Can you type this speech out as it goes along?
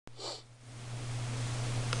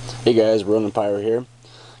Hey guys, Ronin Pyro here.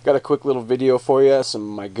 Got a quick little video for you, some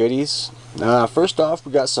of my goodies. First off,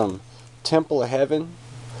 we got some Temple of Heaven,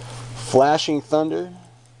 Flashing Thunder,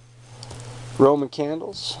 Roman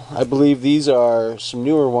candles. I believe these are some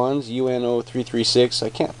newer ones, UNO 336. I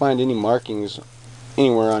can't find any markings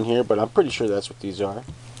anywhere on here, but I'm pretty sure that's what these are.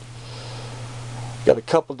 Got a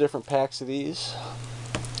couple different packs of these.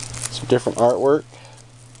 Some different artwork.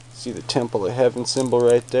 See the Temple of Heaven symbol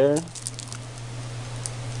right there.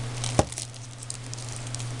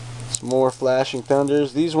 More Flashing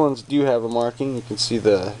Thunders. These ones do have a marking. You can see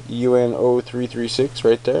the UNO 336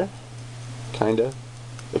 right there. Kinda.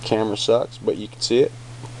 The camera sucks, but you can see it.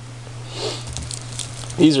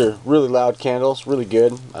 These are really loud candles, really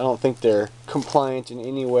good. I don't think they're compliant in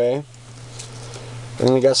any way. And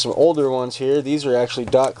then we got some older ones here. These are actually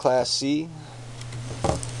dot class C.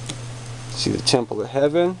 See the Temple of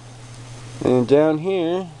Heaven. And down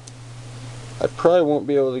here, I probably won't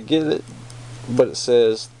be able to get it, but it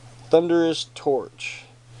says Thunderous Torch.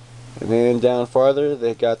 And then down farther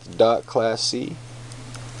they got the dot class C.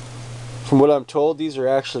 From what I'm told, these are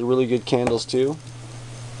actually really good candles too.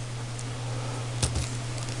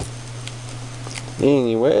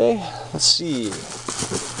 Anyway, let's see.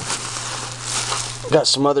 Got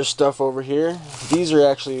some other stuff over here. These are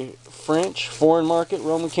actually French foreign market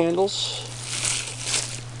Roman candles.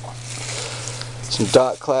 Some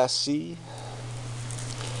dot class C.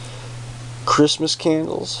 Christmas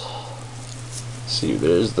candles. See,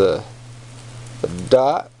 there's the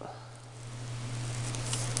dot.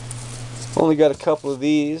 Only got a couple of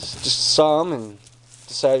these. Just saw them and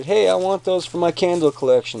decided, hey, I want those for my candle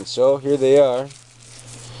collection. So here they are.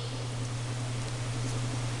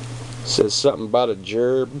 Says something about a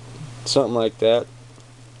gerb, something like that.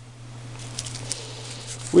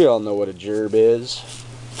 We all know what a gerb is.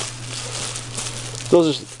 Those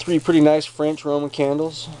are three pretty nice French Roman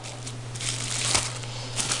candles.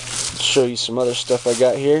 Show you some other stuff I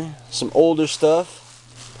got here. Some older stuff.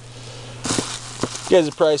 You guys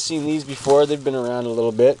have probably seen these before. They've been around a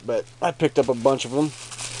little bit, but I picked up a bunch of them.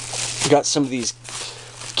 Got some of these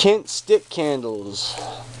Kent stick candles.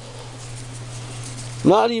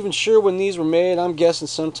 Not even sure when these were made. I'm guessing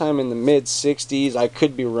sometime in the mid-60s. I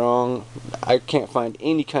could be wrong. I can't find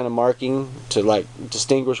any kind of marking to like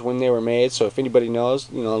distinguish when they were made. So if anybody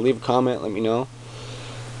knows, leave a comment, let me know.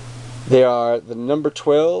 They are the number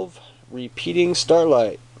 12 repeating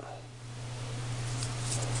starlight.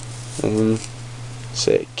 And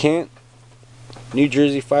say Kent, New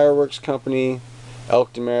Jersey Fireworks Company,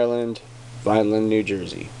 Elkton, Maryland, Vineland, New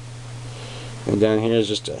Jersey. And down here is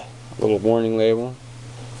just a little warning label.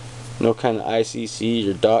 No kind of ICC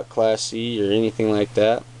or dot class C or anything like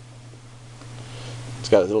that. It's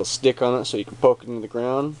got a little stick on it so you can poke it into the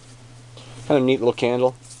ground. Kind of neat little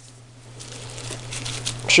candle.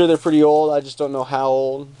 I'm sure they're pretty old. I just don't know how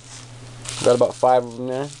old. Got about 5 of them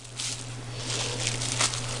there.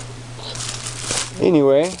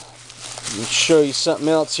 Anyway, let me show you something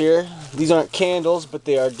else here. These aren't candles, but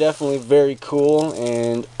they are definitely very cool,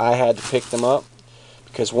 and I had to pick them up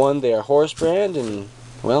because 1, they are horse brand, and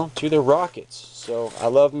well, 2, they're rockets. So I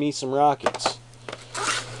love me some rockets.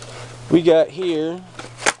 We got here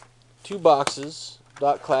 2 boxes,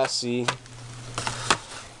 dot class C,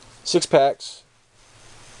 6 packs,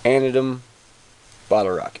 Anodym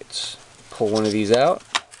bottle rockets. Pull one of these out.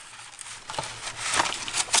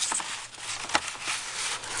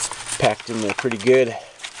 Packed in there pretty good.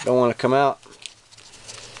 Don't want to come out.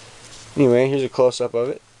 Anyway, here's a close-up of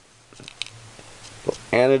it.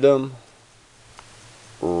 Anodym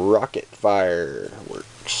rocket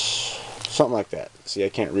fireworks. Something like that. See, I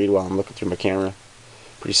can't read while I'm looking through my camera.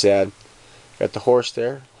 Pretty sad. Got the horse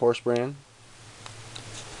there. Horse brand.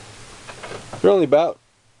 They're only about,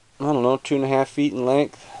 I don't know, 2.5 feet in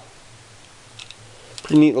length.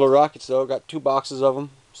 Pretty neat little rockets though. Got 2 boxes of them.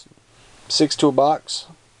 6 to a box.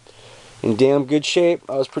 In damn good shape.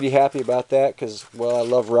 I was pretty happy about that because, well, I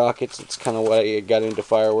love rockets. It's kind of why I got into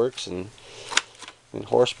fireworks, and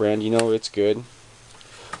horse brand, it's good.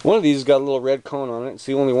 One of these has got a little red cone on it. It's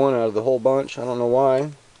the only one out of the whole bunch. I don't know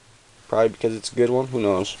why. Probably because it's a good one. Who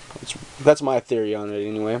knows? That's my theory on it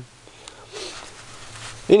anyway.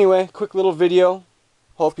 Anyway, quick little video.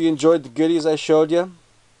 Hope you enjoyed the goodies I showed you.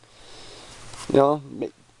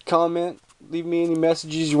 Comment, leave me any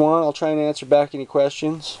messages you want. I'll try and answer back any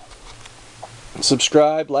questions.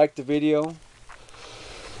 Subscribe, like the video.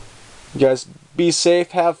 You guys be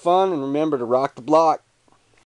safe, have fun, and remember to rock the block.